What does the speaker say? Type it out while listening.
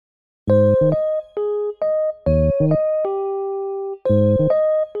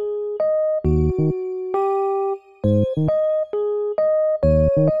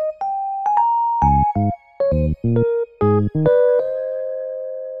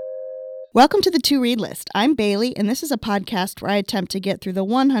Welcome to the To Read List. I'm Bailey, and this is a podcast where I attempt to get through the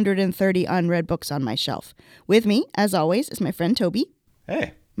 130 unread books on my shelf. With me, as always, is my friend Toby.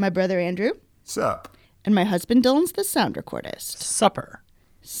 Hey. My brother Andrew. Sup? And my husband Dylan's the sound recordist. Supper.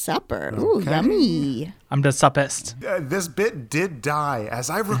 Supper. Ooh, yummy. I'm the suppist. This bit did die. As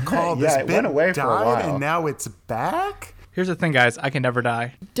I recall, this it bit went away for a died while. and now it's back? Here's the thing, guys. I can never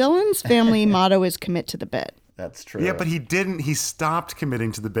die. Dylan's family motto is commit to the bit. That's true. Yeah, but he didn't. He stopped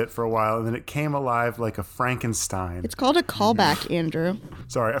committing to the bit for a while, and then it came alive like a Frankenstein. It's called a callback, Andrew.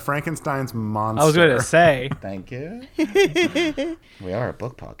 Sorry, a Frankenstein's monster. I was going to say. Thank you. We are a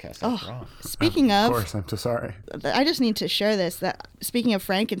book podcast after all. Speaking Of of, course, I'm so sorry. I just need to share this, that speaking of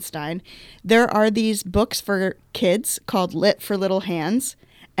Frankenstein, there are these books for kids called Lit for Little Hands.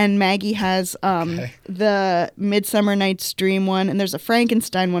 And Maggie has the Midsummer Night's Dream one, and there's a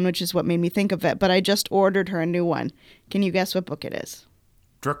Frankenstein one, which is what made me think of it. But I just ordered her a new one. Can you guess what book it is?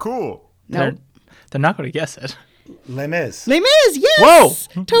 Dracul. No. They're not going to guess it. Les Mis. Les Mis, yes!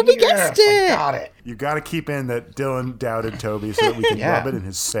 Whoa! Toby Yes, guessed I it! got it. You got to keep in that Dylan doubted Toby so that we can Yeah. rub it in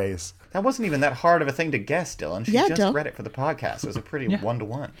his face. That wasn't even that hard of a thing to guess, Dylan. She Yeah, just Dylan. read it for the podcast. It was a pretty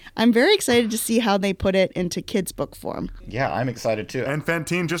one-to-one. I'm very excited to see how they put it into kids' book form. Yeah, I'm excited too. And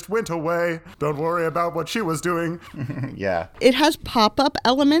Fantine just went away. Don't worry about what she was doing. Yeah. It has pop-up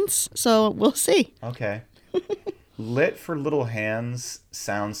elements, so we'll see. Okay. Lit for Little Hands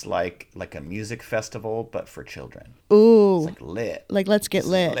sounds like a music festival, but for children. Ooh, Like lit. like let's get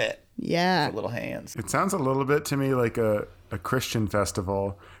lit. Lit Yeah. for little hands. It sounds a little bit to me like a Christian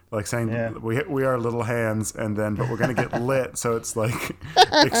festival, like saying Yeah. we are little hands, and then but we're gonna get lit, so it's like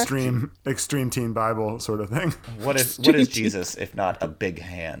extreme teen Bible sort of thing. What is Jesus if not a big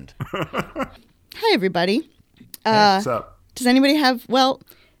hand? Hi, everybody. What's up? Does anybody have,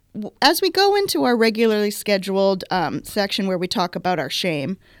 as we go into our regularly scheduled section where we talk about our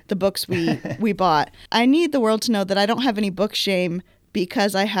shame, the books we bought, I need the world to know that I don't have any book shame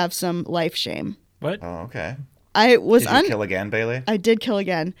because I have some life shame. What? Oh, okay. I was Did you kill again, Bailey? I did kill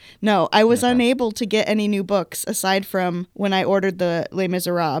again. No, I was unable to get any new books aside from when I ordered the Les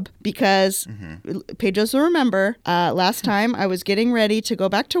Miserables because, Pedros will remember, last time I was getting ready to go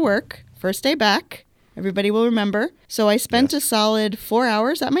back to work, first day back, everybody will remember. So I spent a solid 4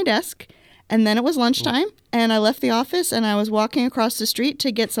 hours at my desk, and then it was lunchtime, and I left the office, and I was walking across the street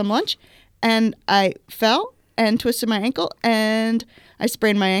to get some lunch, and I fell and twisted my ankle, and I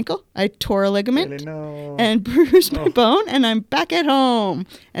sprained my ankle. I tore a ligament Bailey, no. and bruised my bone, and I'm back at home,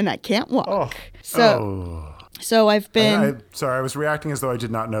 and I can't walk. Oh. So I've been. Sorry, I was reacting as though I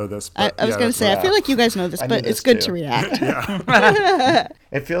did not know this. I But was going to that's say, right. I feel like you guys know this, I but knew it's this good too. to react.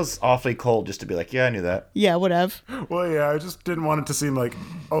 It feels awfully cold just to be like, yeah, I knew that. Yeah, whatever. Well, yeah, I just didn't want it to seem like,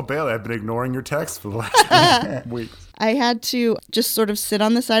 oh, Bailey, I've been ignoring your texts for the last weeks. I had to just sort of sit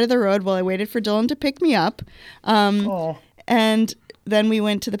on the side of the road while I waited for Dylan to pick me up. And then we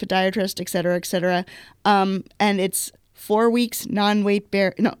went to the podiatrist, et cetera, et cetera. And it's 4 weeks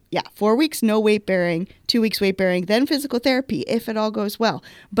 4 weeks no weight bearing, 2 weeks weight bearing, then physical therapy if it all goes well.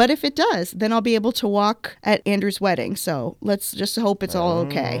 But if it does, then I'll be able to walk at Andrew's wedding. So let's just hope it's all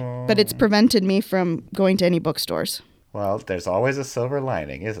okay. But it's prevented me from going to any bookstores. Well, there's always a silver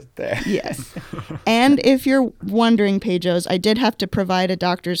lining, isn't there? Yes. And if you're wondering, Pejos, I did have to provide a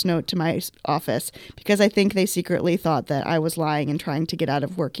doctor's note to my office because I think they secretly thought that I was lying and trying to get out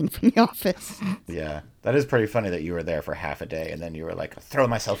of working from the office. Yeah. That is pretty funny that you were there for half a day and then you were like, throw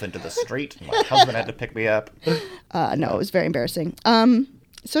myself into the street. And my husband had to pick me up. No, it was very embarrassing.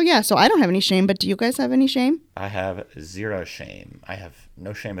 So I don't have any shame, but do you guys have any shame? I have zero shame. I have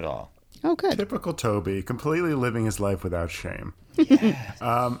no shame at all. Oh, good. Typical Toby, completely living his life without shame.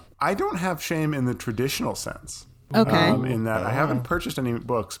 I don't have shame in the traditional sense. Okay. In that I haven't purchased any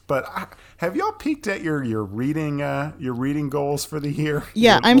books, but have y'all peeked at your reading goals for the year?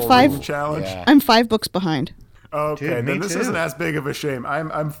 Yeah, Your I'm whole 5 reading challenge. Yeah. I'm 5 books behind. Okay, Dude, me then this too. isn't as big of a shame.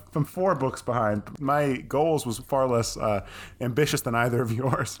 I'm 4 books behind. My goals was far less ambitious than either of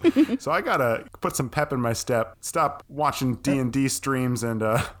yours, so I gotta put some pep in my step. Stop watching D&D streams and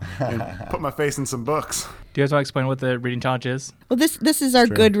put my face in some books. Do you guys want to explain what the reading challenge is? Well, this is our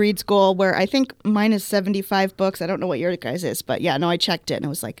Goodreads goal where I think mine is 75 books. I don't know what your guys is, but yeah, no, I checked it and it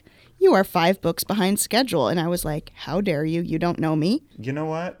was like, you are 5 books behind schedule. And I was like, how dare you? You don't know me. You know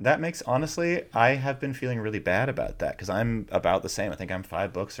what? That makes, honestly, I have been feeling really bad about that because I'm about the same. I think I'm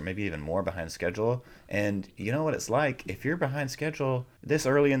 5 books or maybe even more behind schedule. And you know what it's like? If you're behind schedule this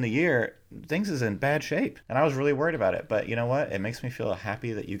early in the year, things is in bad shape. And I was really worried about it. But you know what? It makes me feel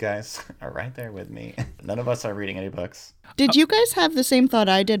happy that you guys are right there with me. None of us are reading any books. Did you guys have the same thought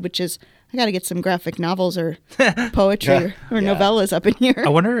I did, which is, I got to get some graphic novels or poetry or novellas up in here? I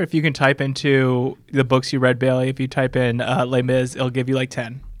wonder if you can type into the books you read, Bailey. If you type in Les Mis, it'll give you like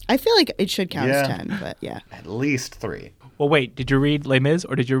 10. I feel like it should count as 10, but yeah. At least 3. Well, wait, did you read Les Mis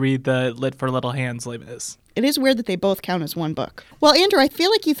or did you read the Lit for Little Hands Les Mis? It is weird that they both count as one book. Well, Andrew, I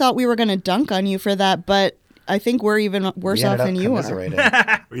feel like you thought we were going to dunk on you for that, but I think we're even worse off than you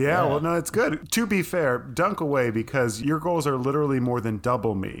are. Yeah, well, no, it's good. To be fair, dunk away because your goals are literally more than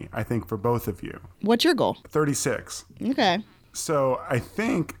double me, I think, for both of you. What's your goal? 36. Okay. So I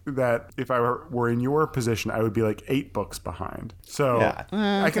think that if I were in your position, I would be like 8 books behind. So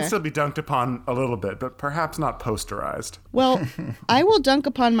I can still be dunked upon a little bit, but perhaps not posterized. Well, I will dunk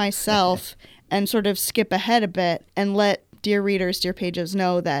upon myself and sort of skip ahead a bit and let dear readers, dear pages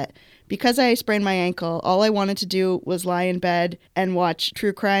know that because I sprained my ankle, all I wanted to do was lie in bed and watch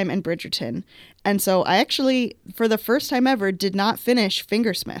True Crime and Bridgerton. And so I actually, for the first time ever, did not finish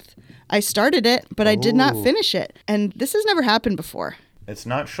Fingersmith. I started it, but I did not finish it. And this has never happened before. It's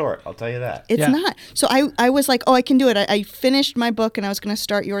not short, I'll tell you that. It's not. So I was like, oh, I can do it. I finished my book and I was going to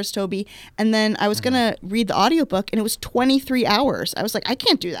start yours, Toby. And then I was going to read the audiobook and it was 23 hours. I was like, I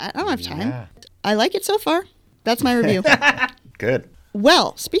can't do that. I don't have time. Yeah. I like it so far. That's my review. Good.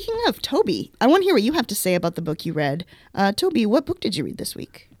 Well, speaking of Toby, I want to hear what you have to say about the book you read. Toby, what book did you read this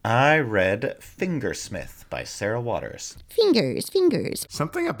week? I read Fingersmith by Sarah Waters. Fingers.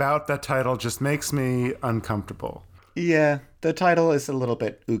 Something about that title just makes me uncomfortable. Yeah, the title is a little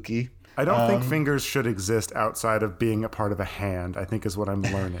bit ooky. I don't think fingers should exist outside of being a part of a hand, I think is what I'm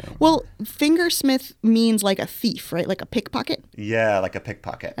learning. Well, fingersmith means like a thief, right? Like a pickpocket? Yeah, like a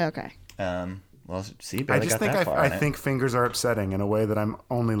pickpocket. Okay. Well, see, I Barely just got think that far I on it. think fingers are upsetting in a way that I'm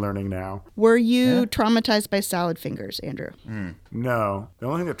only learning now. Were you traumatized by salad fingers, Andrew? No. The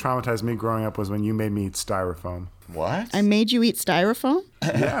only thing that traumatized me growing up was when you made me eat styrofoam. What? I made you eat styrofoam?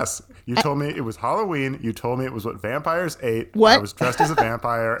 Yes. You told me it was Halloween. You told me it was what vampires ate. What? I was dressed as a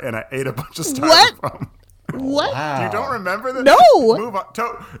vampire, and I ate a bunch of styrofoam. What? Wow. You don't remember that? No. Move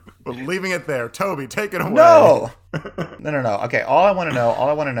on. Leaving it there. Toby, take it away. No. No. Okay, all I want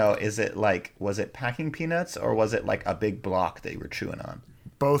to know is was it packing peanuts or was it like a big block that you were chewing on?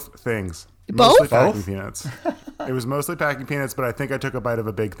 Both things. Both? Mostly packing peanuts. It was mostly packing peanuts, but I think I took a bite of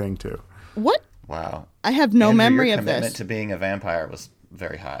a big thing too. What? Wow. I have no Andrew, memory your of commitment this. to being a vampire was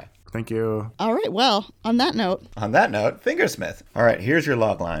very high. Thank you. All right, well, on that note. On that note, Fingersmith. All right, here's your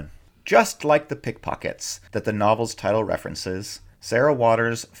logline. Just like the pickpockets that the novel's title references, Sarah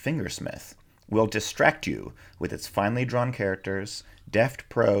Waters' Fingersmith will distract you with its finely drawn characters, deft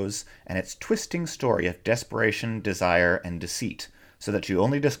prose, and its twisting story of desperation, desire, and deceit, so that you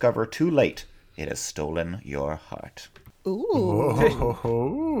only discover too late it has stolen your heart. Ooh.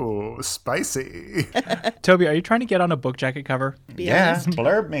 Oh, spicy. Toby, are you trying to get on a book jacket cover? Yeah,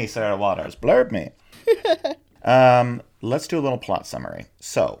 blurb me, Sarah Waters. Blurb me. Let's do a little plot summary.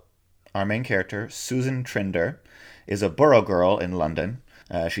 So, our main character, Susan Trinder, is a borough girl in London.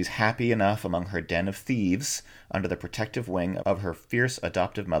 She's happy enough among her den of thieves under the protective wing of her fierce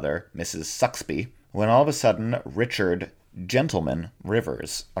adoptive mother, Mrs. Suxby, when all of a sudden Richard Gentleman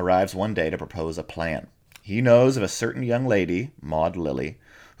Rivers arrives one day to propose a plan. He knows of a certain young lady, Maud Lily,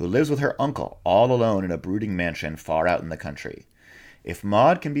 who lives with her uncle all alone in a brooding mansion far out in the country. If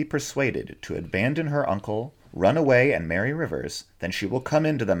Maud can be persuaded to abandon her uncle, run away and marry Rivers, then she will come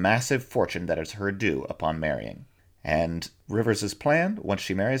into the massive fortune that is her due upon marrying. And Rivers' plan, once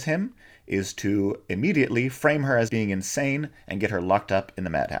she marries him, is to immediately frame her as being insane and get her locked up in the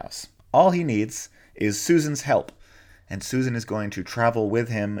madhouse. All he needs is Susan's help. And Susan is going to travel with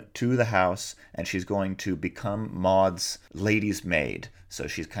him to the house, and she's going to become Maud's lady's maid. So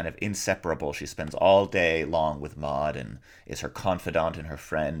she's kind of inseparable. She spends all day long with Maud and is her confidant and her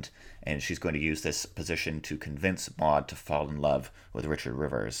friend. And she's going to use this position to convince Maud to fall in love with Richard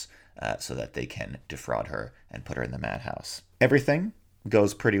Rivers so that they can defraud her and put her in the madhouse. Everything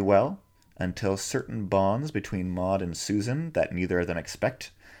goes pretty well until certain bonds between Maud and Susan that neither of them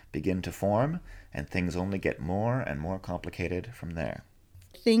expect begin to form, and things only get more and more complicated from there.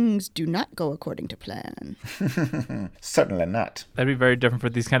 Things do not go according to plan. Certainly not. That'd be very different for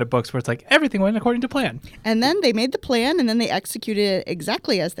these kind of books where it's like everything went according to plan. And then they made the plan, and then they executed it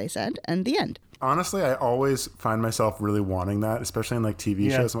exactly as they said, and the end. Honestly, I always find myself really wanting that, especially in like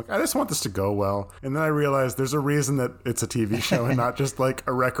TV shows. I'm like, I just want this to go well. And then I realize there's a reason that it's a TV show and not just like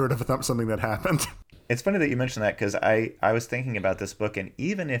a record of something that happened. It's funny that you mentioned that because I was thinking about this book, and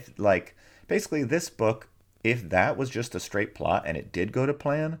even if like basically this book, if that was just a straight plot and it did go to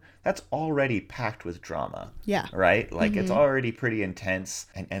plan, that's already packed with drama. Yeah. Right? Like, it's already pretty intense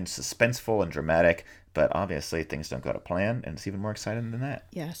and suspenseful and dramatic, but obviously things don't go to plan, and it's even more exciting than that.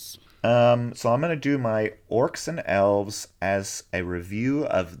 Yes. So I'm going to do my Orcs and Elves as a review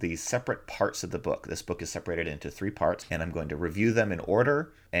of the separate parts of the book. This book is separated into 3 parts, and I'm going to review them in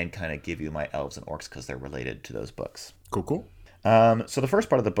order and kind of give you my Elves and Orcs because they're related to those books. Cool. So the first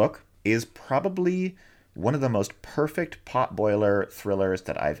part of the book is probably one of the most perfect potboiler thrillers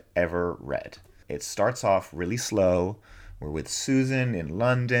that I've ever read. It starts off really slow. We're with Susan in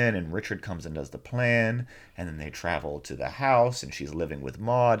London, and Richard comes and does the plan, and then they travel to the house, and she's living with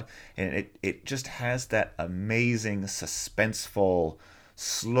Maud, and it just has that amazing, suspenseful,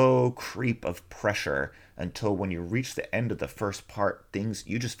 slow creep of pressure until when you reach the end of the first part,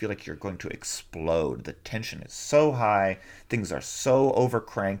 you just feel like you're going to explode. The tension is so high, things are so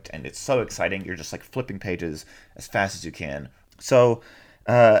overcranked, and it's so exciting. You're just like flipping pages as fast as you can. So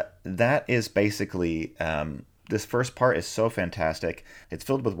that is basically... This first part is so fantastic. It's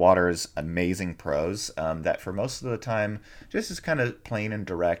filled with Waters' amazing prose that for most of the time just is kind of plain and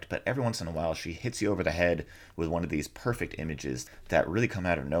direct, but every once in a while she hits you over the head with one of these perfect images that really come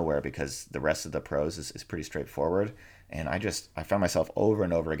out of nowhere because the rest of the prose is pretty straightforward. And I found myself over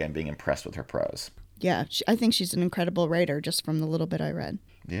and over again being impressed with her prose. Yeah, I think she's an incredible writer just from the little bit I read.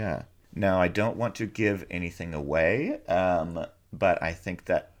 Yeah. Now, I don't want to give anything away, but I think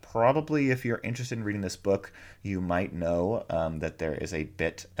that probably if you're interested in reading this book, you might know that there is a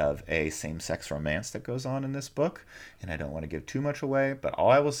bit of a same-sex romance that goes on in this book, and I don't want to give too much away, but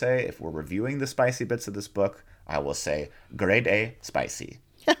all I will say, if we're reviewing the spicy bits of this book, I will say grade A spicy.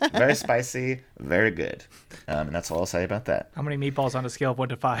 Very spicy, very good. And that's all I'll say about that. How many meatballs on a scale of 1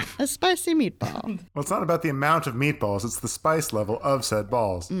 to 5? A spicy meatball. Well, it's not about the amount of meatballs, it's the spice level of said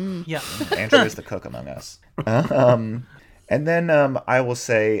balls. Yeah. Andrew is the cook among us. And then I will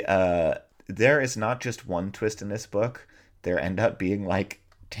say there is not just one twist in this book. There end up being like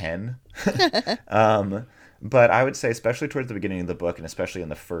 10. But I would say, especially towards the beginning of the book, and especially in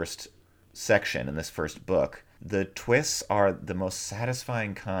the first section in this first book, the twists are the most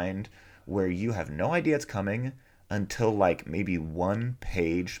satisfying kind where you have no idea it's coming until like maybe one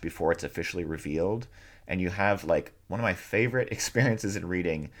page before it's officially revealed. And you have like one of my favorite experiences in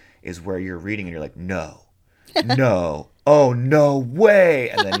reading is where you're reading and you're like, no, oh, no way.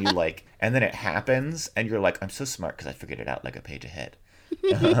 And then and then it happens and you're like, I'm so smart because I figured it out like a page ahead.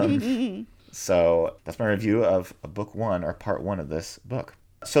 So that's my review of book 1 or part 1 of this book.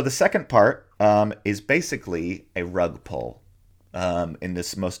 So the second part is basically a rug pull in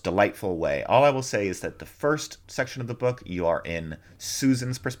this most delightful way. All I will say is that the first section of the book, you are in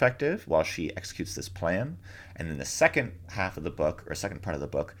Susan's perspective while she executes this plan. And then the second half of the book, or second part of the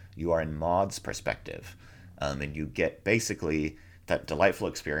book, you are in Maud's perspective. And you get basically that delightful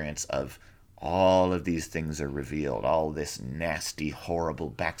experience of all of these things are revealed, all this nasty, horrible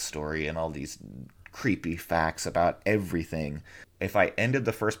backstory and all these creepy facts about everything. If I ended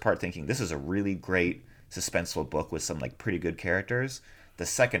the first part thinking this is a really great suspenseful book with some like pretty good characters, the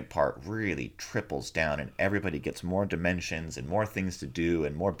second part really triples down and everybody gets more dimensions and more things to do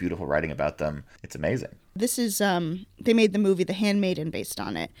and more beautiful writing about them. It's amazing. This is, they made the movie The Handmaiden based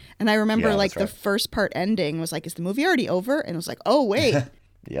on it. And I remember the first part ending was like, is the movie already over? And it was like, oh, wait.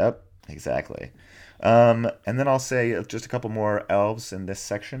 Yep, exactly. And then I'll say just a couple more elves in this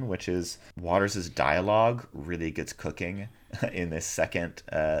section, which is Waters' dialogue really gets cooking in this second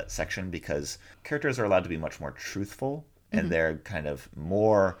section because characters are allowed to be much more truthful and they're kind of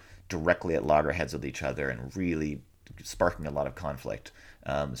more directly at loggerheads with each other and really sparking a lot of conflict.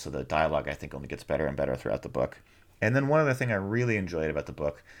 So the dialogue, I think, only gets better and better throughout the book. And then one other thing I really enjoyed about the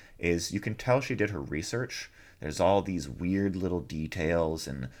book is you can tell she did her research. There's all these weird little details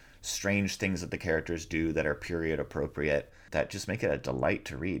and strange things that the characters do that are period appropriate that just make it a delight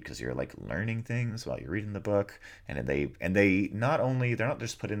to read because you're like learning things while you're reading the book. And they not only, they're not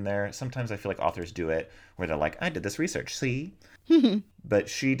just put in there. Sometimes I feel like authors do it where they're like, I did this research, see? But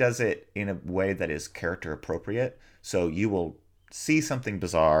she does it in a way that is character appropriate. So you will see something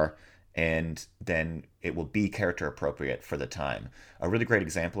bizarre and then it will be character appropriate for the time. A really great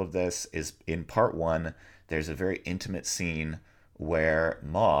example of this is in part 1, there's a very intimate scene where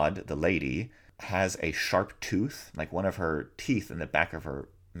Maud, the lady, has a sharp tooth, like one of her teeth in the back of her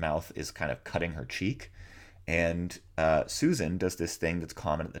mouth is kind of cutting her cheek. And Susan does this thing that's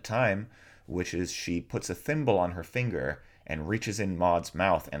common at the time, which is she puts a thimble on her finger and reaches in Maud's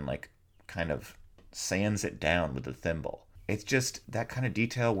mouth and like kind of sands it down with the thimble. It's just that kind of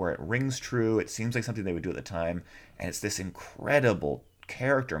detail where it rings true. It seems like something they would do at the time. And it's this incredible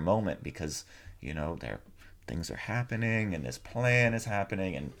character moment because, things are happening and this plan is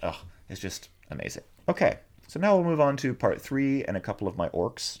happening and it's just amazing. Okay, so now we'll move on to part 3 and a couple of my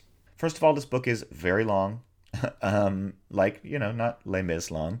orcs. First of all, this book is very long. Not Les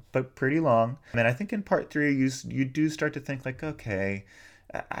Mis long, but pretty long. And I think in part 3, you do start to think like, okay,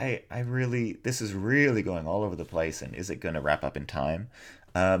 this is really going all over the place, and is it going to wrap up in time?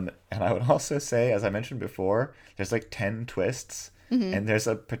 And I would also say, as I mentioned before, there's like 10 twists, and there's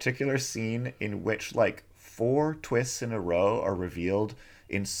a particular scene in which like 4 twists in a row are revealed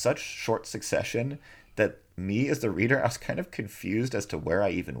in such short succession that me as the reader, I was kind of confused as to where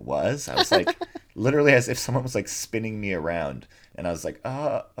I even was. I was like, literally as if someone was like spinning me around. And I was like,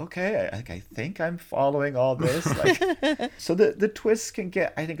 okay, I think I'm following all this. So the twists can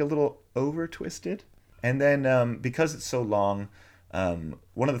get, I think, a little over twisted. And then because it's so long,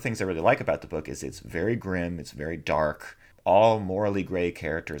 one of the things I really like about the book is it's very grim, it's very dark, all morally gray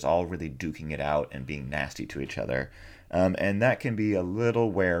characters, all really duking it out and being nasty to each other. And that can be a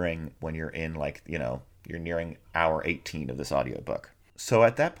little wearing when you're in you're nearing hour 18 of this audiobook. So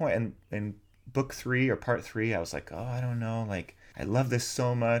at that point in book 3 or part 3, I was like, I don't know, I love this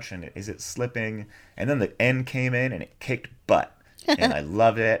so much, and is it slipping? And then the end came in and it kicked butt, and I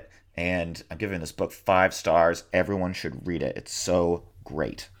loved it, and I'm giving this book 5 stars. Everyone should read it. It's so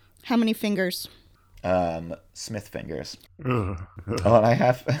great. How many fingers? Smith fingers. And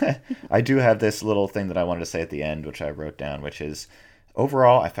I do have this little thing that I wanted to say at the end, which I wrote down, which is,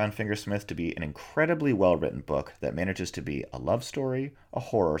 overall, I found Fingersmith to be an incredibly well-written book that manages to be a love story, a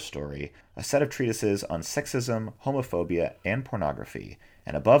horror story, a set of treatises on sexism, homophobia, and pornography,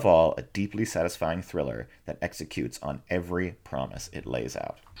 and above all, a deeply satisfying thriller that executes on every promise it lays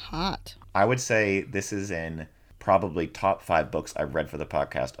out. Hot. I would say this is in probably top 5 books I've read for the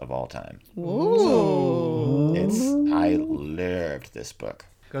podcast of all time. Ooh. I loved this book.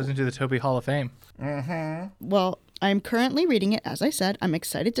 Goes into the Toby Hall of Fame. Well, I'm currently reading it. As I said, I'm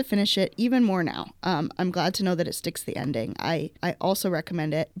excited to finish it even more now. I'm glad to know that it sticks the ending. I also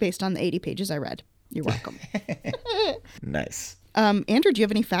recommend it based on the 80 pages I read. You're welcome. Nice. Andrew, do you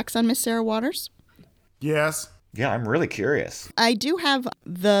have any facts on Miss Sarah Waters? Yes. Yeah, I'm really curious. I do have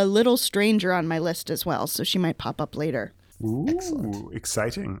The Little Stranger on my list as well, so she might pop up later. Ooh, excellent.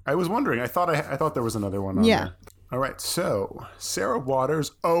 Exciting. I was wondering. I thought there was another one on there. All right, so Sarah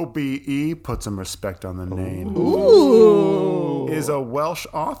Waters, OBE, put some respect on the name. Ooh. Is a Welsh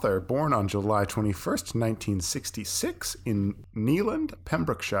author born on July 21st, 1966 in Neeland,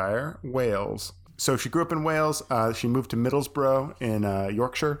 Pembrokeshire, Wales. So she grew up in Wales. She moved to Middlesbrough in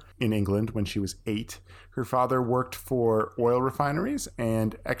Yorkshire in England when she was 8. Her father worked for oil refineries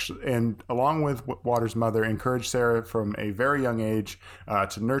and along with Waters' mother, encouraged Sarah from a very young age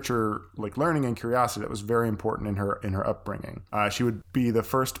to nurture learning and curiosity that was very important in her upbringing. She would be the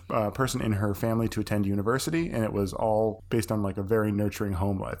first person in her family to attend university, and it was all based on a very nurturing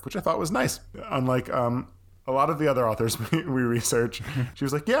home life, which I thought was nice. Unlike a lot of the other authors we research, she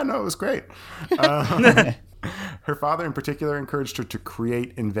was like, yeah, no, it was great. Her father in particular encouraged her to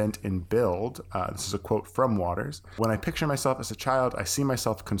create, invent, and build. This is a quote from Waters. When I picture myself as a child, I see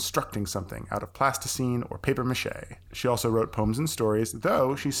myself constructing something out of plasticine or paper mache. She also wrote poems and stories,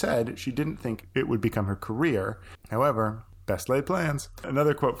 though she said she didn't think it would become her career. However, best laid plans.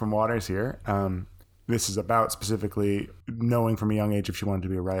 Another quote from Waters here. This is about specifically knowing from a young age if she wanted to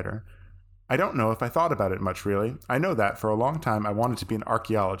be a writer. I don't know if I thought about it much, really. I know that for a long time I wanted to be an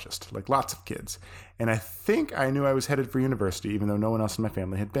archaeologist, like lots of kids. And I think I knew I was headed for university, even though no one else in my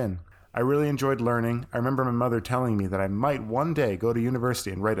family had been. I really enjoyed learning. I remember my mother telling me that I might one day go to university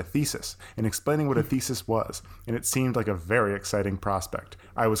and write a thesis, and explaining what a thesis was. And it seemed like a very exciting prospect.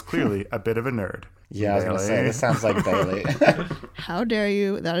 I was clearly a bit of a nerd. Yeah, I was going to say, this sounds like Bailey. How dare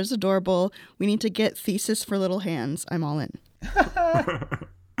you? That is adorable. We need to get thesis for little hands. I'm all in.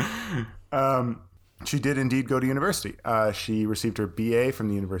 She did indeed go to university. She received her BA from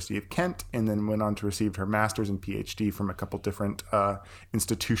the University of Kent and then went on to receive her master's and PhD from a couple different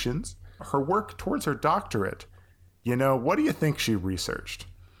institutions. Her work towards her doctorate, what do you think she researched?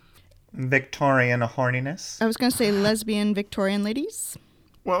 Victorian horniness. I was going to say lesbian Victorian ladies.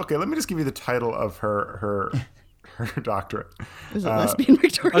 Well, okay, let me just give you the title of her doctorate. Is it lesbian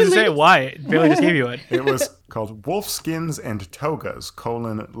Victorian I was going to say, ladies? why? Bailey just gave you it. It was called Wolfskins and Togas,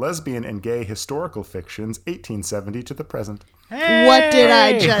 Lesbian and Gay Historical Fictions, 1870 to the present. Hey! What did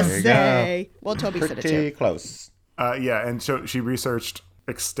I There just you say? Well, Toby said it Pretty too. close. Yeah, and so she researched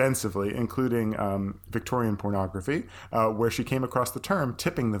extensively, including Victorian pornography, where she came across the term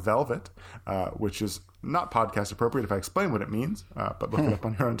tipping the velvet, which is not podcast appropriate if I explain what it means, but look it up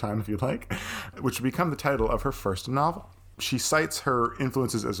on your own time if you'd like, which would become the title of her first novel. She cites her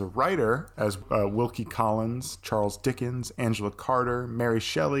influences as a writer as Wilkie Collins, Charles Dickens, Angela Carter, Mary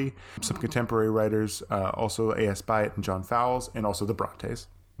Shelley, some contemporary writers, also A.S. Byatt and John Fowles, and also the Brontes,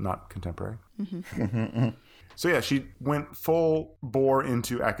 not contemporary. So yeah, she went full bore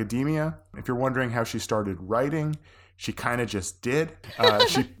into academia. If you're wondering how she started writing, she kind of just did.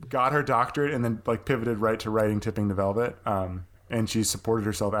 She got her doctorate and then pivoted right to writing Tipping the Velvet. And she supported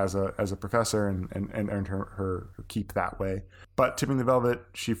herself as a professor and earned her keep that way. But Tipping the Velvet,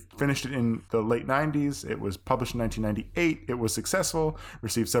 she finished it in the late 90s. It was published in 1998. It was successful,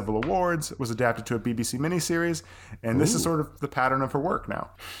 received several awards, was adapted to a BBC miniseries. And this is sort of the pattern of her work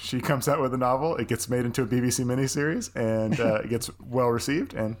now. She comes out with a novel, it gets made into a BBC miniseries, and it gets well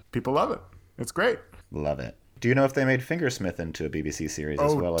received, and people love it. It's great. Love it. Do you know if they made Fingersmith into a BBC series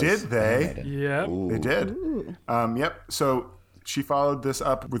as well as... did they? animated? Yeah. They did. Yep. So she followed this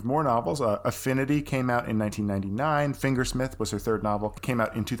up with more novels. Affinity came out in 1999. Fingersmith was her third novel. Came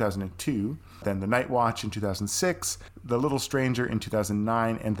out in 2002. Then The Night Watch in 2006. The Little Stranger in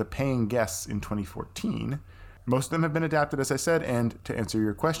 2009. And The Paying Guests in 2014. Most of them have been adapted, as I said. And to answer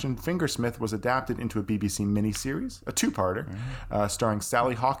your question, Fingersmith was adapted into a BBC miniseries, a two-parter, starring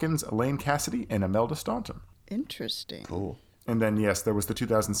Sally Hawkins, Elaine Cassidy, and Imelda Staunton. Interesting. Cool. And then, yes, there was the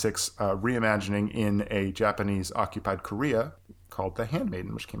 2006 reimagining in a Japanese-occupied Korea called The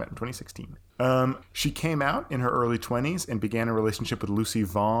Handmaiden, which came out in 2016. She came out in her early 20s and began a relationship with Lucy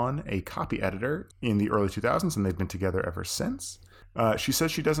Vaughn, a copy editor, in the early 2000s, and they've been together ever since. She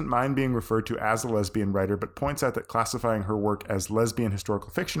says she doesn't mind being referred to as a lesbian writer, but points out that classifying her work as lesbian historical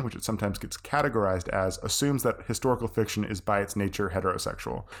fiction, which it sometimes gets categorized as, assumes that historical fiction is by its nature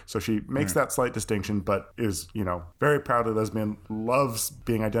heterosexual. So she makes that slight distinction, but is, very proudly lesbian, loves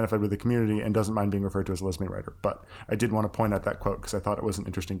being identified with the community, and doesn't mind being referred to as a lesbian writer. But I did want to point out that quote because I thought it was an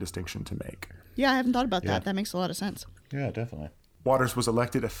interesting distinction to make. Yeah, I haven't thought about that. That makes a lot of sense. Yeah, definitely. Waters was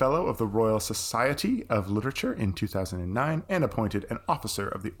elected a Fellow of the Royal Society of Literature in 2009 and appointed an Officer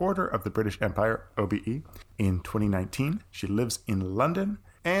of the Order of the British Empire, OBE, in 2019. She lives in London,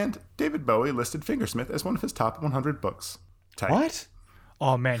 and David Bowie listed Fingersmith as one of his top 100 books. Tight. What?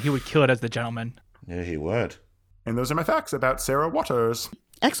 Oh, man, he would kill it as the gentleman. Yeah, he would. And those are my facts about Sarah Waters.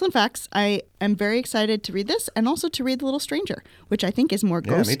 Excellent facts. I am very excited to read this and also to read The Little Stranger, which I think is more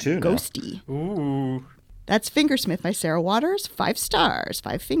me too now. ghosty. Ooh. That's Fingersmith by Sarah Waters. 5 stars.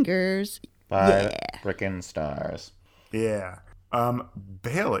 5 fingers. 5 frickin' stars. Yeah.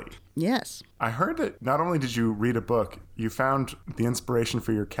 Bailey, Yes. I heard that not only did you read a book, you found the inspiration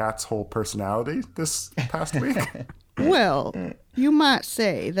for your cat's whole personality this past week. Well, you might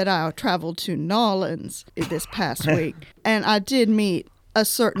say that I traveled to New Orleans this past week, and I did meet a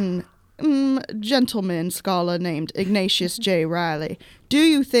certain gentleman scholar named Ignatius J. Riley. Do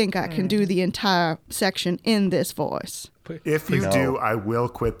you think I can do the entire section in this voice? If you do, I will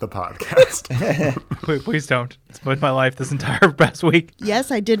quit the podcast. Please don't. It's been my life this entire past week.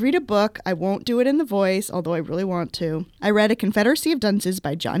 Yes, I did read a book. I won't do it in the voice, although I really want to. I read A Confederacy of Dunces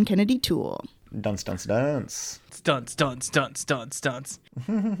by John Kennedy Toole. Dunce, dunce, dunce. Stunts, stunts, stunts, stunts, stunts.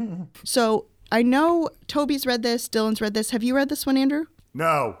 So I know Toby's read this, Dylan's read this. Have you read this one, Andrew?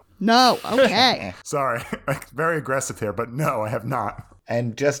 No. No. Okay. Sorry. Very aggressive here, but no, I have not.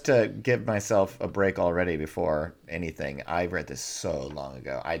 And just to give myself a break already before anything, I read this so long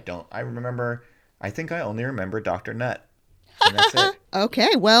ago. I think I only remember Dr. Nutt. And that's it.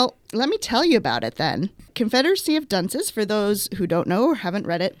 Okay, well, let me tell you about it then. Confederacy of Dunces, for those who don't know or haven't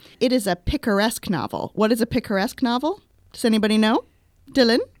read it, it is a picaresque novel. What is a picaresque novel? Does anybody know?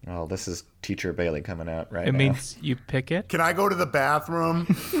 Dylan? Oh, this is Teacher Bailey coming out right It now. means you pick it. Can I go to the bathroom?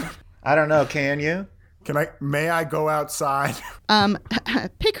 I don't know, can you? May I go outside?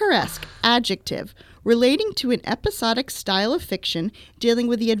 Picaresque, adjective, relating to an episodic style of fiction dealing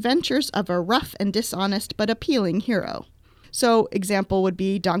with the adventures of a rough and dishonest but appealing hero. So, example would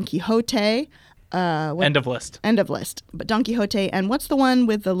be Don Quixote. End of list. End of list. But Don Quixote, and what's the one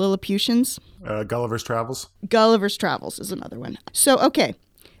with the Lilliputians? Gulliver's Travels. Gulliver's Travels is another one. So, okay,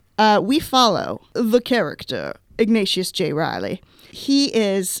 we follow the character, Ignatius J. Riley. He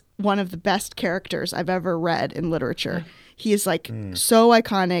is one of the best characters I've ever read in literature. He is so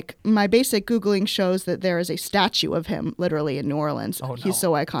iconic. My basic Googling shows that there is a statue of him literally in New Orleans. Oh, no. He's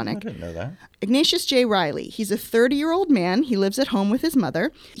so iconic. I didn't know that. Ignatius J. Riley. He's a 30-year-old man. He lives at home with his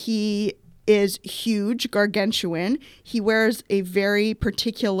mother. He is huge, gargantuan. He wears a very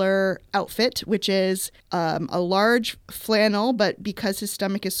particular outfit, which is a large flannel, but because his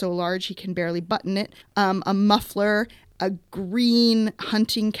stomach is so large, he can barely button it, a muffler, a green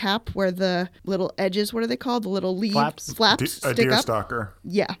hunting cap where the little edges, what are they called? The little leaf flaps A stick deer up. stalker.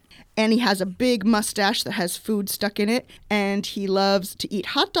 Yeah. And he has a big mustache that has food stuck in it. And he loves to eat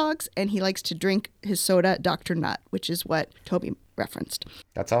hot dogs, and he likes to drink his soda, Dr. Nutt, which is what Toby referenced.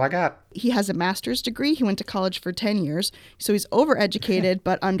 That's all I got. He has a master's degree. He went to college for 10 years. So he's overeducated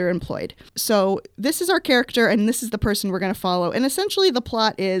but underemployed. So this is our character, and this is the person we're going to follow. And essentially the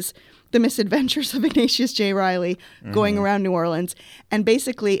plot is the misadventures of Ignatius J. Reilly going around New Orleans. And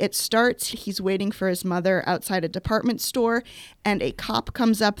basically it starts, he's waiting for his mother outside a department store, and a cop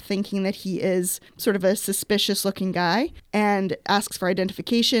comes up thinking that he is sort of a suspicious looking guy and asks for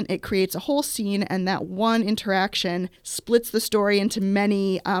identification. It creates a whole scene, and that one interaction splits the story into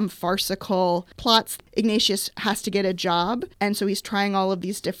many farcical plots. Ignatius has to get a job, and so he's trying all of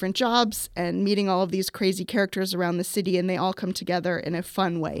these different jobs and meeting all of these crazy characters around the city, and they all come together in a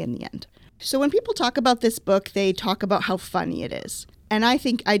fun way in the end. So when people talk about this book, they talk about how funny it is. And I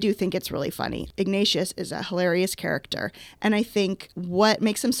do think it's really funny. Ignatius is a hilarious character. And I think what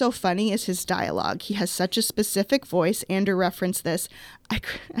makes him so funny is his dialogue. He has such a specific voice. Andrew referenced this.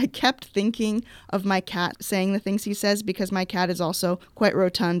 I kept thinking of my cat saying the things he says because my cat is also quite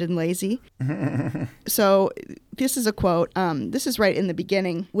rotund and lazy. So this is a quote. This is right in the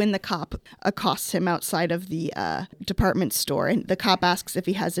beginning when the cop accosts him outside of the department store. And the cop asks if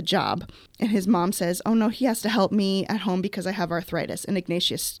he has a job. And his mom says, "Oh, no, he has to help me at home because I have arthritis." And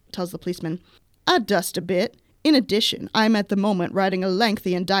Ignatius tells the policeman, "I dust a bit. In addition, I'm at the moment writing a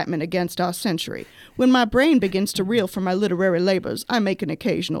lengthy indictment against our century. When my brain begins to reel from my literary labors, I make an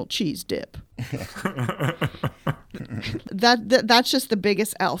occasional cheese dip." That's just the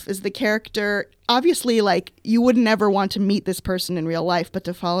biggest elf, is the character. Obviously, like, you would never want to meet this person in real life, but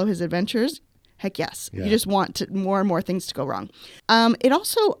to follow his adventures, heck yes. Yeah. You just want more and more things to go wrong. It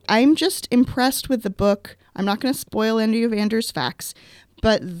also, I'm just impressed with the book. I'm not going to spoil any of Andrew's facts,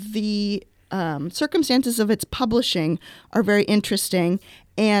 but the circumstances of its publishing are very interesting.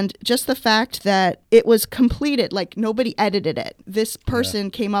 And just the fact that it was completed, like nobody edited it. This person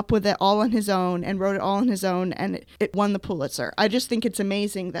came up with it all on his own and wrote it all on his own, and it won the Pulitzer. I just think it's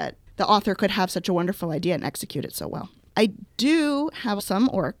amazing that the author could have such a wonderful idea and execute it so well. I do have some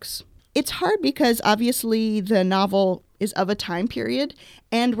orcs. It's hard because obviously the novel is of a time period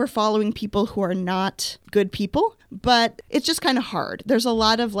and we're following people who are not good people, but it's just kind of hard. There's a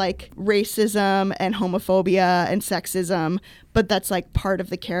lot of like racism and homophobia and sexism, but that's like part of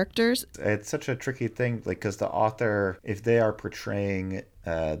the characters. It's such a tricky thing, like, because the author, if they are portraying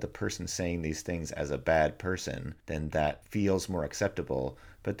the person saying these things as a bad person, then that feels more acceptable.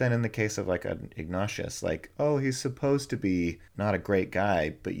 But then in the case of like an Ignatius, like, oh, he's supposed to be not a great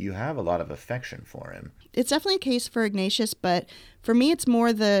guy, but you have a lot of affection for him. It's definitely a case for Ignatius, but for me, it's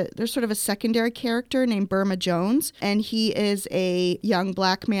more there's sort of a secondary character named Burma Jones, and he is a young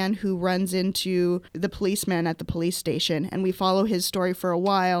black man who runs into the policeman at the police station, and we follow his story for a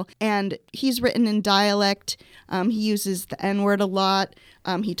while, and he's written in dialect. He uses the N-word a lot.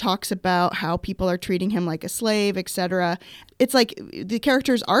 He talks about how people are treating him like a slave, etc. It's like the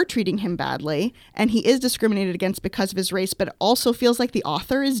characters are treating him badly, and he is discriminated against because of his race, but it also feels like the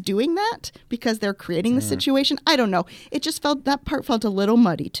author is doing that because they're creating the situation. I don't know. It just that part felt a little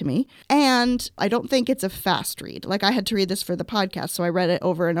muddy to me. And I don't think it's a fast read. Like, I had to read this for the podcast, so I read it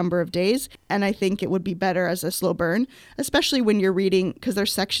over a number of days, and I think it would be better as a slow burn, especially when you're reading, because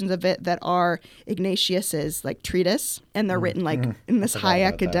there's sections of it that are Ignatius's like treatise, and they're written like in this high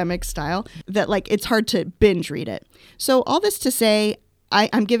academic style that like it's hard to binge read it. So all this to say,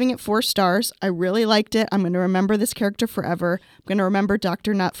 I'm giving it 4 stars. I really liked it. I'm going to remember this character forever. I'm going to remember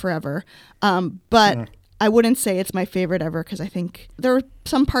Dr. Nutt forever. But I wouldn't say it's my favorite ever because I think there were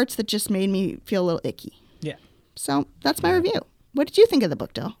some parts that just made me feel a little icky. Yeah. So that's my review. What did you think of the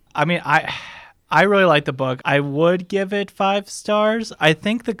book, Dill? I mean, I really like the book. I would give it 5 stars. I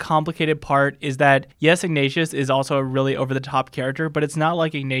think the complicated part is that, yes, Ignatius is also a really over-the-top character, but it's not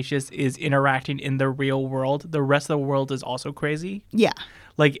like Ignatius is interacting in the real world. The rest of the world is also crazy. Yeah.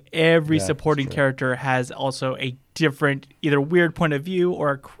 Like, every supporting character has also a different, either weird point of view or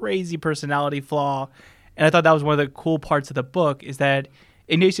a crazy personality flaw. And I thought that was one of the cool parts of the book, is that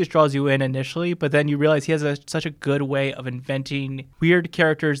Ignatius draws you in initially, but then you realize he has such a good way of inventing weird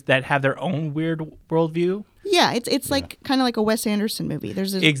characters that have their own weird worldview. Yeah, it's like kind of like a Wes Anderson movie.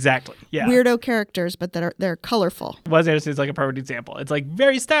 There's exactly weirdo characters, but they're colorful. Wes Anderson is like a perfect example. It's like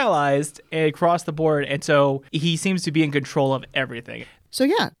very stylized across the board, and so he seems to be in control of everything. So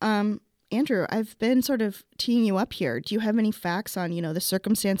yeah, Andrew, I've been sort of teeing you up here. Do you have any facts on, the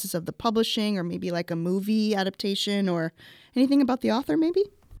circumstances of the publishing, or maybe like a movie adaptation or anything about the author maybe?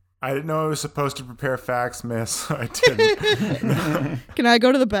 I didn't know I was supposed to prepare facts, miss. I didn't. Can I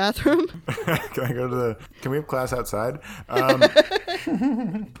go to the bathroom? Can we have class outside?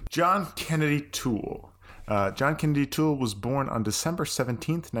 John Kennedy Toole. John Kennedy Toole was born on December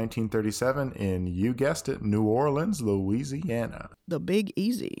 17th, 1937 in, you guessed it, New Orleans, Louisiana. The Big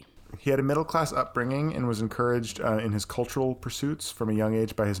Easy. He had a middle-class upbringing and was encouraged in his cultural pursuits from a young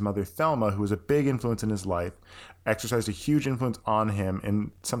age by his mother, Thelma, who was a big influence in his life, exercised a huge influence on him,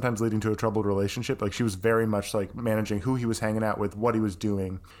 and sometimes leading to a troubled relationship. Like, she was very much, like, managing who he was hanging out with, what he was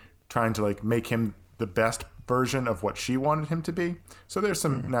doing, trying to, like, make him the best version of what she wanted him to be. So there's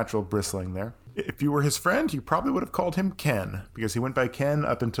some natural bristling there. If you were his friend, you probably would have called him Ken, because he went by Ken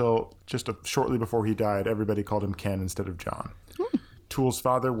up until just shortly before he died. Everybody called him Ken instead of John. Toole's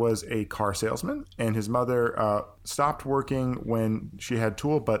father was a car salesman, and his mother stopped working when she had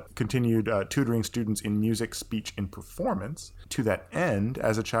Toole, but continued tutoring students in music, speech, and performance. To that end,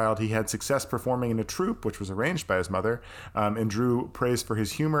 as a child, he had success performing in a troupe, which was arranged by his mother, and drew praise for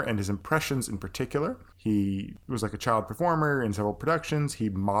his humor and his impressions in particular. He was like a child performer in several productions. He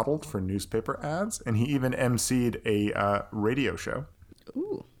modeled for newspaper ads, and he even emceed a radio show.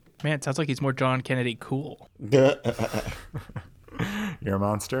 Ooh. Man, it sounds like he's more John Kennedy cool. You're a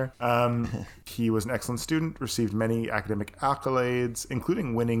monster. He was an excellent student, received many academic accolades,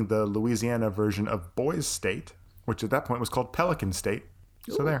 including winning the Louisiana version of Boys State, which at that point was called Pelican State.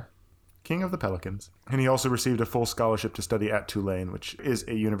 So there. King of the Pelicans. And he also received a full scholarship to study at Tulane, which is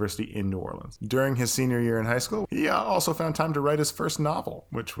a university in New Orleans. During his senior year in high school, he also found time to write his first novel,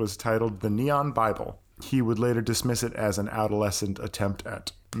 which was titled The Neon Bible. He would later dismiss it as an adolescent attempt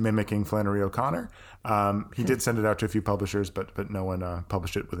at mimicking Flannery O'Connor. He did send it out to a few publishers, but no one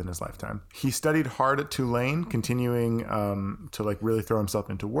published it within his lifetime. He studied hard at Tulane, continuing to like really throw himself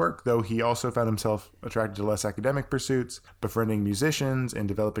into work, though he also found himself attracted to less academic pursuits, befriending musicians and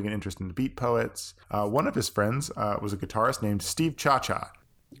developing an interest in beat poets. One of his friends was a guitarist named Steve Cha-Cha.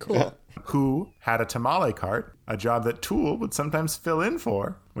 Cool. Who had a tamale cart, a job that Toole would sometimes fill in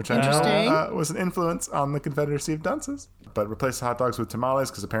for, which I Interesting. know was an influence on the Confederacy of Dunces. But replaced hot dogs with tamales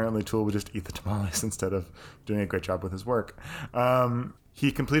because apparently Toole would just eat the tamales instead of doing a great job with his work.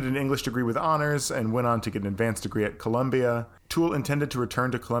 He completed an English degree with honors and went on to get an advanced degree at Columbia. Toole intended to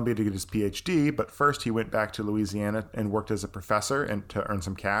return to Columbia to get his PhD, but first he went back to Louisiana and worked as a professor and to earn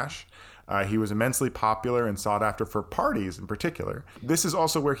some cash. He was immensely popular and sought after for parties in particular. This is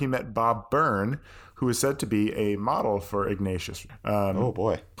also where he met Bob Byrne, who is said to be a model for Ignatius. Oh,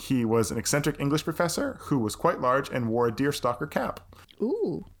 boy. He was an eccentric English professor who was quite large and wore a deerstalker cap.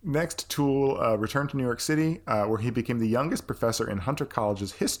 Ooh. Next, Toole returned to New York City, where he became the youngest professor in Hunter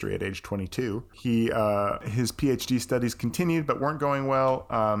College's history at age 22. His PhD studies continued but weren't going well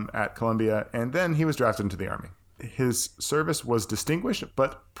at Columbia, and then he was drafted into the Army. His service was distinguished,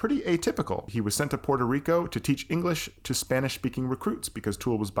 but pretty atypical. He was sent to Puerto Rico to teach English to Spanish-speaking recruits because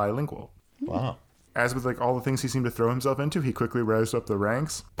Toole was bilingual. Wow. As with like all the things he seemed to throw himself into, he quickly rose up the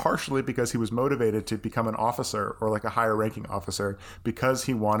ranks, partially because he was motivated to become an officer or like a higher ranking officer because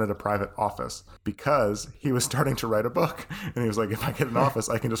he wanted a private office, because he was starting to write a book. And he was like, if I get an office,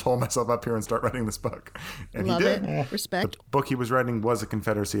 I can just hold myself up here and start writing this book. And Love he did. it. Respect. The book he was writing was A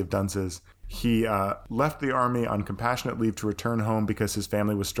Confederacy of Dunces. He left the Army on compassionate leave to return home because his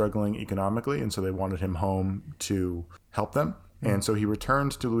family was struggling economically, and so they wanted him home to help them. And so he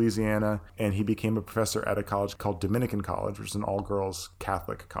returned to Louisiana, and he became a professor at a college called Dominican College, which is an all-girls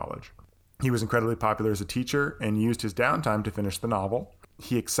Catholic college. He was incredibly popular as a teacher and used his downtime to finish the novel.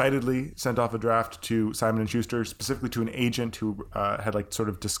 He excitedly sent off a draft to Simon & Schuster, specifically to an agent who had like sort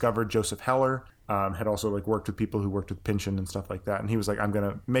of discovered Joseph Heller, had also like worked with people who worked with Pynchon and stuff like that. And he was like, I'm going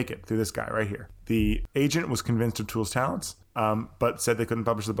to make it through this guy right here. The agent was convinced of Toole's talents, but said they couldn't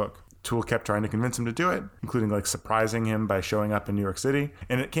publish the book. Toole kept trying to convince him to do it, including like surprising him by showing up in New York City.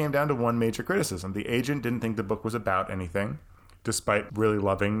 And it came down to one major criticism. The agent didn't think the book was about anything, despite really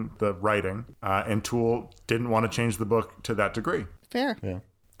loving the writing. And Toole didn't want to change the book to that degree. Fair. Yeah.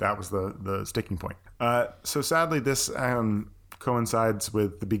 That was the sticking point. So sadly, this coincides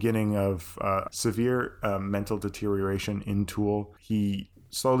with the beginning of severe mental deterioration in Toole. He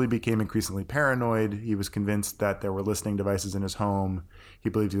slowly became increasingly paranoid. He was convinced that there were listening devices in his home. He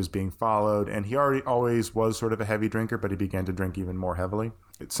believed he was being followed, and he always was sort of a heavy drinker, but he began to drink even more heavily.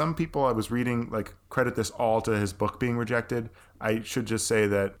 Some people I was reading credit this all to his book being rejected. I should just say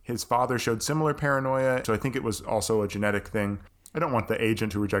that his father showed similar paranoia, so I think it was also a genetic thing. I don't want the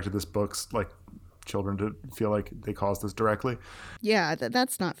agent who rejected this book's children to feel like they caused this directly. Yeah,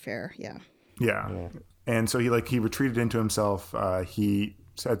 that's not fair. Yeah. Yeah. And so he retreated into himself. He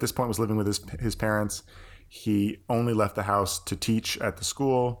at this point was living with his parents. He only left the house to teach at the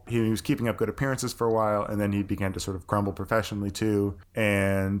school. He was keeping up good appearances for a while, and then he began to sort of crumble professionally too.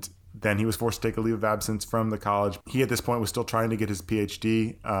 And then he was forced to take a leave of absence from the college. He, at this point, was still trying to get his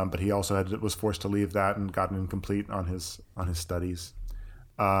PhD, but he also was forced to leave that and gotten incomplete on his studies.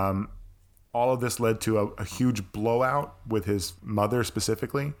 All of this led to a huge blowout with his mother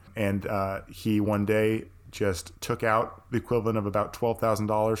specifically, and he one day just took out the equivalent of about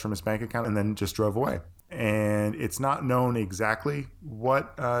 $12,000 from his bank account and then just drove away. And it's not known exactly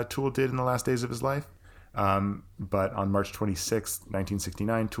what Toole did in the last days of his life. But on March 26,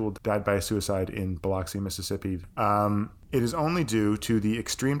 1969, Toole died by suicide in Biloxi, Mississippi. It is only due to the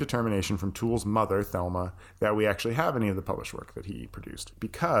extreme determination from Toole's mother, Thelma, that we actually have any of the published work that he produced.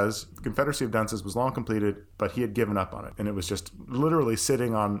 Because the Confederacy of Dunces was long completed, but he had given up on it. And it was just literally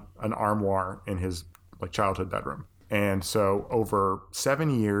sitting on an armoire in his childhood bedroom. And so over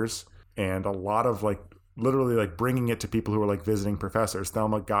 7 years and a lot of literally bringing it to people who were visiting professors,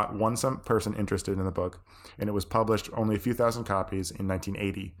 Thelma got some person interested in the book, and it was published only a few thousand copies in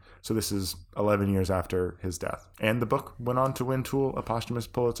 1980. So this is 11 years after his death. And the book went on to win Toole a posthumous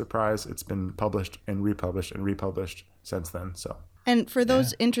Pulitzer Prize. It's been published and republished since then. So. And for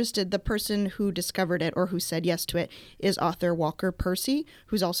those interested, the person who discovered it or who said yes to it is author Walker Percy,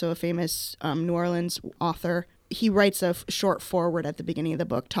 who's also a famous New Orleans author. He writes a short foreword at the beginning of the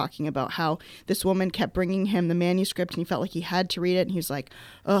book talking about how this woman kept bringing him the manuscript and he felt like he had to read it. And he was like,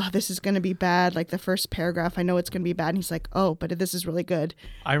 oh, this is going to be bad. The first paragraph, I know it's going to be bad. And he's like, oh, but this is really good.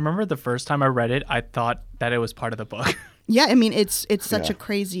 I remember the first time I read it, I thought that it was part of the book. Yeah, I mean, it's such a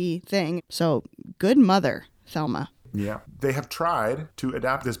crazy thing. So good mother, Thelma. Yeah. They have tried to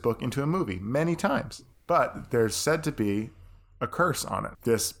adapt this book into a movie many times, but there's said to be a curse on it.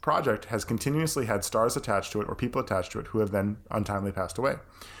 This project has continuously had stars attached to it or people attached to it who have then untimely passed away.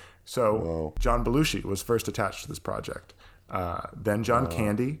 So John Belushi was first attached to this project. Then John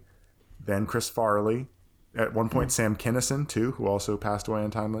Candy, then Chris Farley, at one point Sam Kinison too, who also passed away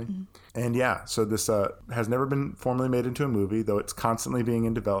untimely. And so this has never been formally made into a movie, though it's constantly being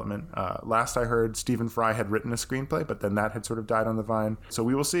in development. Last I heard, Stephen Fry had written a screenplay, but then that had sort of died on the vine. So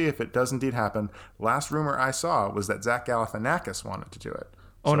we will see if it does indeed happen. Last rumor I saw was that Zach Galifianakis wanted to do it.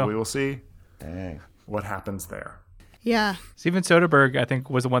 So we will see what happens there. Yeah. Steven Soderbergh, I think,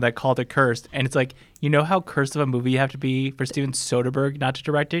 was the one that called it cursed. And it's you know how cursed of a movie you have to be for Steven Soderbergh not to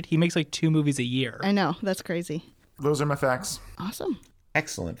direct it? He makes 2 movies a year. I know. That's crazy. Those are my facts. Awesome.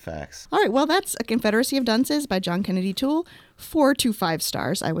 Excellent facts. All right. Well, that's A Confederacy of Dunces by John Kennedy Toole. 4 to 5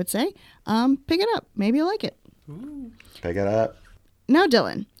 stars, I would say. Pick it up. Maybe you'll like it. Ooh. Pick it up. Now,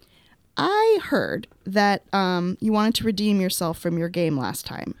 Dylan, I heard that you wanted to redeem yourself from your game last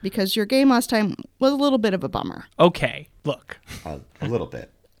time because your game last time was a little bit of a bummer. Okay, look. A little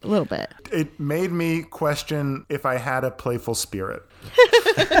bit. A little bit. It made me question if I had a playful spirit.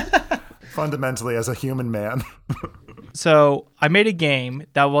 Fundamentally, as a human man. So I made a game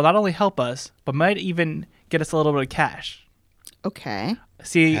that will not only help us, but might even get us a little bit of cash. Okay.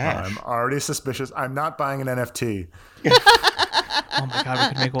 See, I'm already suspicious. I'm not buying an NFT. Oh my God,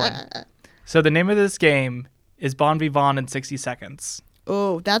 we could make one. So the name of this game is Bon Vivant in 60 Seconds.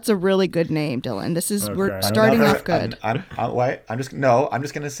 Oh, that's a really good name, Dylan. We're starting off good. I'm just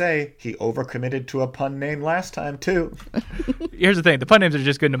going to say he overcommitted to a pun name last time too. Here's the thing. The pun names are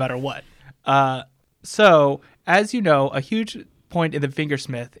just good no matter what. So, as you know, a huge point in The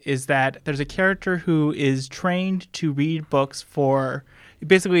Fingersmith is that there's a character who is trained to read books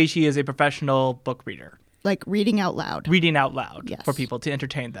basically she is a professional book reader. Like reading out loud. Reading out loud yes. for people to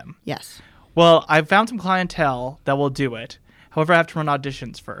entertain them. Yes. Well, I've found some clientele that will do it. However, I have to run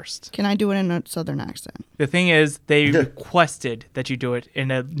auditions first. Can I do it in a Southern accent? The thing is, they requested that you do it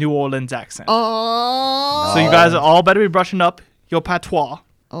in a New Orleans accent. Oh. So you guys all better be brushing up your patois.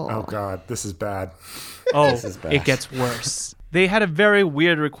 Oh God, this is bad. Oh, it gets worse. They had a very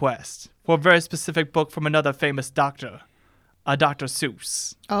weird request for a very specific book from another famous doctor, Dr.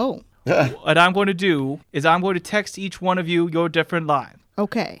 Seuss. Oh. What I'm going to do is I'm going to text each one of you your different line.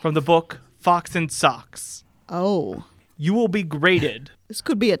 Okay. From the book Fox and Socks. Oh. You will be graded. This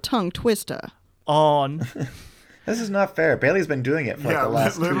could be a tongue twister. On. This is not fair. Bailey's been doing it for the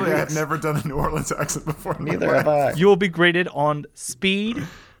last 2 literally, weeks. I've never done a New Orleans accent before. Neither have I. You will be graded on speed,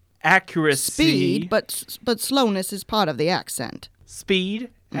 accuracy. Speed, but slowness is part of the accent. Speed,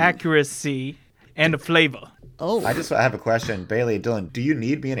 accuracy, and flavor. Oh. I have a question. Bailey, Dylan, do you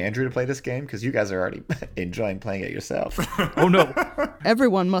need me and Andrew to play this game? Because you guys are already enjoying playing it yourself. Oh, no.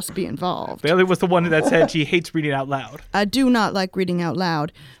 Everyone must be involved. Bailey was the one that said she hates reading out loud. I do not like reading out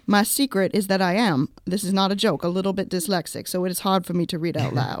loud. My secret is that I am, this is not a joke, a little bit dyslexic, so it is hard for me to read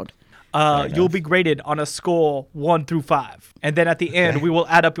out loud. You'll be graded on a score 1 through 5. And then at the end, we will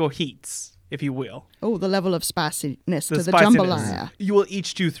add up your heats, if you will. Oh, the level of spiciness to the spiciness. jambalaya. You will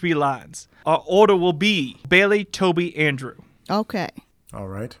each do 3 lines. Our order will be Bailey, Toby, Andrew. Okay. All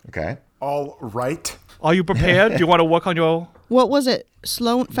right. Okay. All right. Are you prepared? Do you want to work on your... What was it?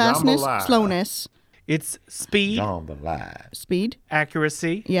 Fastness? Jambalaya. Slowness. It's speed, Jambalaya. Speed.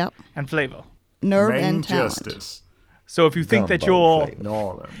 accuracy, Yep. and flavor. Nerve Main and talent. justice. So if you think that Gumbo you're... flavor. New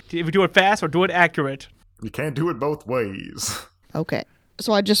Orleans. If you do it fast or do it accurate, You can't do it both ways. Okay.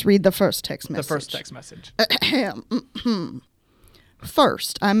 So I just read the first text the message. first text message.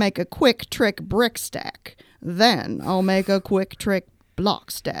 First, I make a quick trick brick stack. Then I'll make a quick trick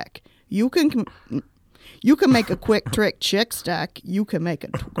block stack. You can make a quick trick chick stack. You can make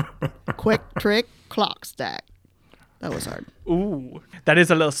a quick trick clock stack. That was hard. Ooh, that is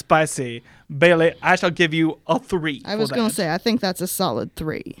a little spicy. Bailey, I shall give you a 3. I was going to say, I think that's a solid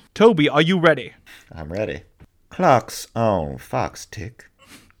 3. Toby, are you ready? I'm ready. Clocks on fox tick.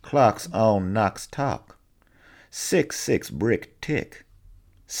 Clocks on knocks talk. 6 brick tick.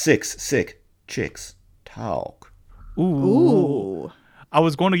 6 chicks talk. Ooh. I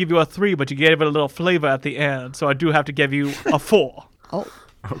was going to give you a 3, but you gave it a little flavor at the end, so I do have to give you a 4. Oh.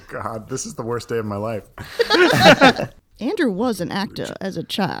 Oh, God. This is the worst day of my life. Andrew was an actor as a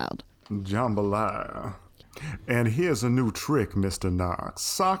child. Jambalaya. And here's a new trick, Mr. Knox.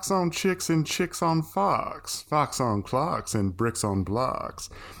 Socks on chicks and chicks on fox. Fox on clocks and bricks on blocks.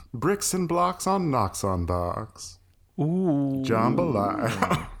 Bricks and blocks on knocks on box. Ooh.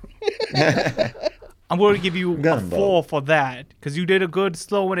 Jambalaya. I'm going to give you Gumbo. a 4 for that, because you did a good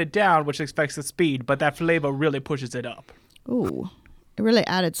slowing it down, which expects the speed, but that flavor really pushes it up. Ooh. It really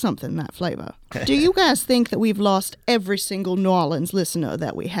added something, that flavor. Do you guys think that we've lost every single New Orleans listener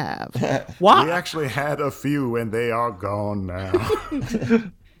that we have? Why? We actually had a few and they are gone now.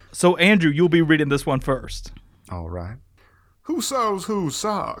 So, Andrew, you'll be reading this one first. All right. Who sews whose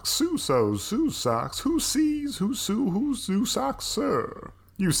socks? Who sews whose socks? Who sees who sue whose new socks, sir?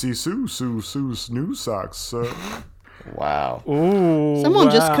 You see Sue's new socks, sir. Wow. Ooh. Someone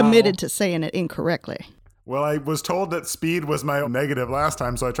just wow. committed to saying it incorrectly. Well, I was told that speed was my negative last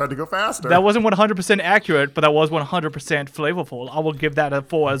time, so I tried to go faster. That wasn't 100% accurate, but that was 100% flavorful. I will give that a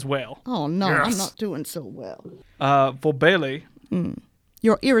 4 as well. Oh, no, I'm Yes. not doing so well. For Bailey,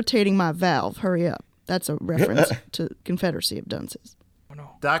 You're irritating my valve. Hurry up. That's a reference to Confederacy of Dunces.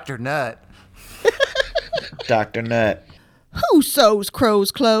 Dr. Nut. Dr. Nut. Who sews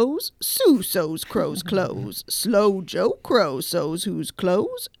crow's clothes? Sue sews crow's clothes. Slow Joe Crow sews whose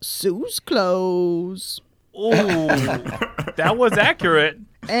clothes? Sue's clothes. ooh, that was accurate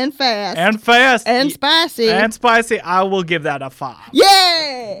And fast. and fast And spicy. and spicy. I will give that a 5.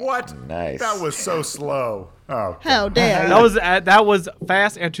 Yeah! What? Nice. That was so slow. Oh. How dare you. That was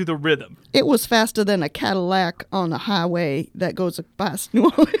fast and to the rhythm. It was faster than a Cadillac on a highway that goes past New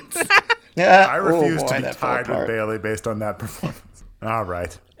Orleans. Yeah. I refuse Oh, to boy, be that fell tied with apart. Bailey based on that performance. All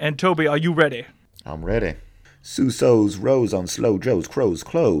right. And Toby, are you ready? I'm ready. Sue sews rose on Slow Joe's crow's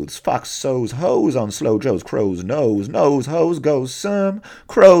clothes. Fox sews hose on Slow Joe's crow's nose. Nose hose goes some.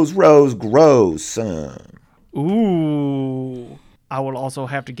 Crow's rose grows some. Ooh. I will also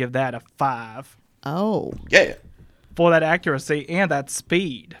have to give that a 5 Oh, Yeah. for that accuracy and that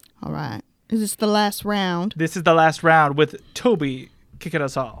speed. all right. Is this the last round? This is the last round with Toby kicking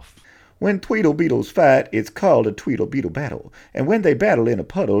us off. When Tweedle Beetles fight, it's called a Tweedle Beetle battle. And when they battle in a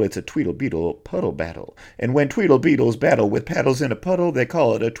puddle, it's a Tweedle Beetle puddle battle. And when Tweedle Beetles battle with paddles in a puddle, they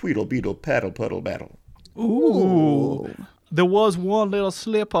call it a Tweedle Beetle paddle puddle battle. Ooh. There was one little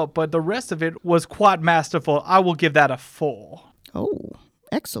slip up, but the rest of it was quite masterful. I will give that a 4. Oh,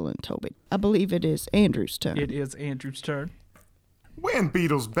 excellent, Toby. I believe it is Andrew's turn. It is Andrew's turn. When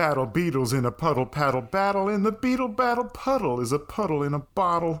beetles battle, beetles in a puddle paddle battle. In the beetle battle puddle is a puddle in a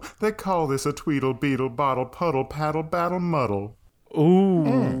bottle. They call this a Tweedle Beetle bottle puddle paddle battle muddle.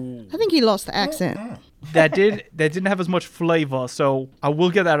 Ooh. I think he lost the accent. That didn't have as much flavor, so I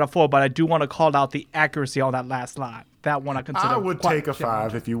will give that a 4, but I do want to call out the accuracy on that last line. That one I consider I would quite take a 5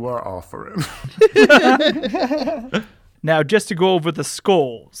 challenging. if you were offering. Now, just to go over the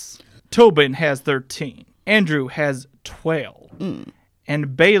scores. Tobin has 13. Andrew has 12.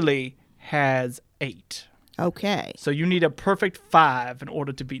 And Bailey has 8. Okay. So you need a perfect 5 in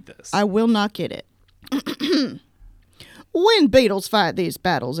order to beat this. I will not get it. When beetles fight these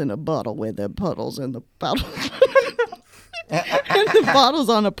battles in a bottle with their puddles and the bottle. And the bottle's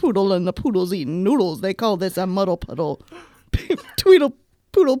on a poodle and the poodle's eating noodles. They call this a muddle puddle. Tweedle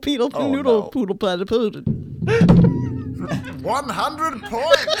poodle peedle Oh, noodle no. poodle puddle poodle. 100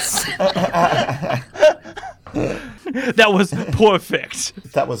 points! That was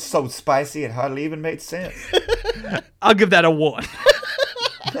perfect. That was so spicy it hardly even made sense. I'll give that a 1.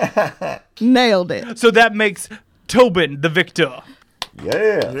 Nailed it. So that makes Tobin the victor.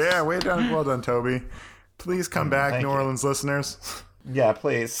 Yeah. Yeah, well done, Toby. Please come back, thank New you. Orleans listeners. Yeah,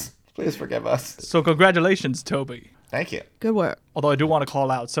 please. Please forgive us. So congratulations, Toby. Thank you. Good work. Although I do want to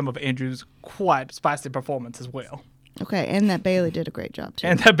call out some of Andrew's quite spicy performance as well. Okay, and that Bailey did a great job too.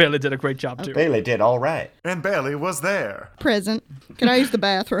 And that Bailey did a great job too. Bailey did all right. And Bailey was there. Present. Can I use the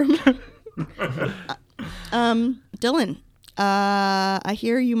bathroom? Dylan, I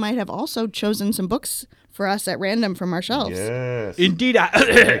hear you might have also chosen some books for us at random from our shelves. Yes. Indeed,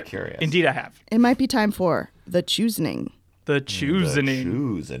 Very curious. Indeed, I have. It might be time for the choosing. The choosing.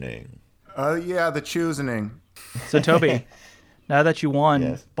 Choosing. Yeah, the choosing. So, Toby, now that you won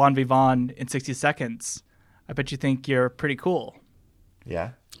Yes. Bon Vivant in 60 seconds, I bet you think you're pretty cool.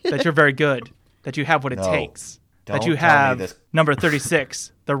 Yeah. That you're very good. That you have what it No. takes. That Don't you tell me have this. number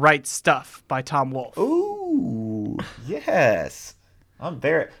 36, The Right Stuff by Tom Wolfe. Ooh, yes.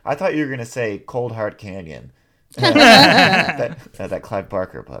 I thought you were gonna say Cold Heart Canyon. that Clive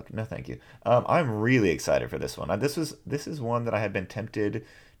Barker book. No, thank you. I'm really excited for this one. This is one that I have been tempted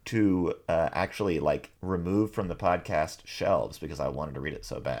to actually remove from the podcast shelves because I wanted to read it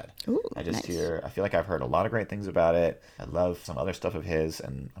so bad. Ooh, I just nice. I feel like I've heard a lot of great things about it. I love some other stuff of his,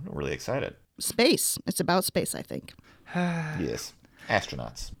 and I'm really excited. Space. It's about space, I think. Yes,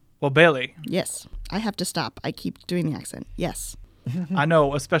 astronauts. Well, Bailey, Yes. I have to stop. I keep doing the accent. Yes. I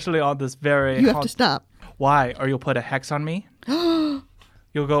know, especially on this very... You have to stop. Why? Or you'll put a hex on me?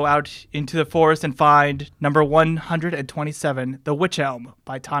 You'll go out into the forest and find number 127, The Witch Elm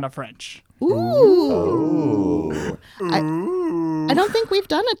by Tana French. Ooh. Ooh. I don't think we've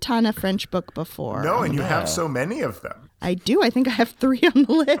done a Tana French book before. No, and you have so many of them. I do. I think I have 3 on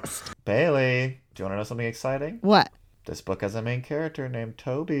the list. Bailey, do you want to know something exciting? What? This book has a main character named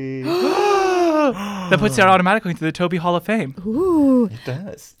Toby. That puts you automatically into the Toby Hall of Fame. Ooh. It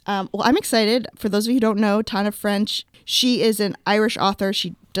does. Well, I'm excited. For those of you who don't know, Tana French, she is an Irish author.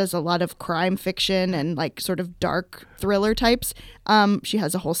 She does a lot of crime fiction and sort of dark thriller types. She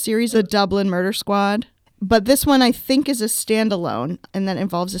has a whole series of Dublin Murder Squad. But this one I think is a standalone and that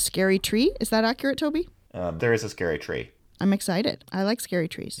involves a scary tree. Is that accurate, Toby? There is a scary tree. I'm excited. I like scary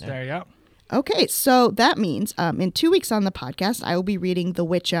trees. There you go. Okay, so that means in 2 weeks on the podcast, I will be reading The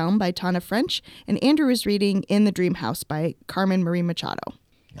Witch Elm by Tana French, and Andrew is reading In the Dream House by Carmen Marie Machado.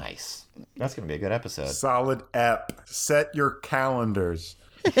 Nice. That's going to be a good episode. Solid ep. Set your calendars.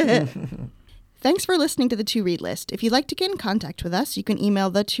 Thanks for listening to The To Read List. If you'd like to get in contact with us, you can email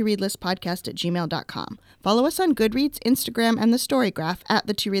the To Read List podcast at gmail.com. Follow us on Goodreads, Instagram, and the Storygraph at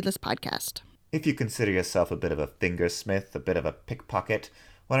the To Read List podcast. If you consider yourself a bit of a fingersmith, a bit of a pickpocket,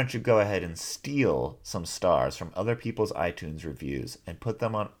 why don't you go ahead and steal some stars from other people's iTunes reviews and put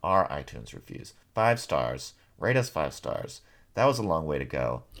them on our iTunes reviews? 5 stars. Rate us 5 stars. That was a long way to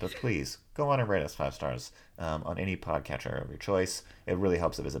go, but please go on and rate us 5 stars on any podcatcher of your choice. It really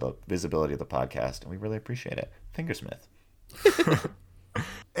helps the visibility of the podcast, and we really appreciate it. Fingersmith.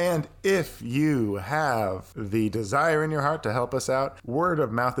 And if you have the desire in your heart to help us out, word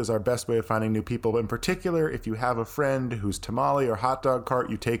of mouth is our best way of finding new people. In particular, if you have a friend whose tamale or hot dog cart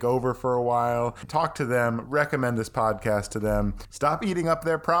you take over for a while, talk to them, recommend this podcast to them, stop eating up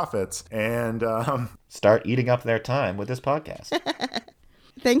their profits, and Start eating up their time with this podcast.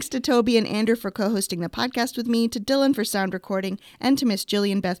 Thanks to Toby and Andrew for co-hosting the podcast with me, to Dylan for sound recording, and to Miss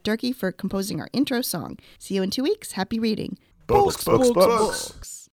Jillian Beth Durkee for composing our intro song. See you in 2 weeks. Happy reading. books.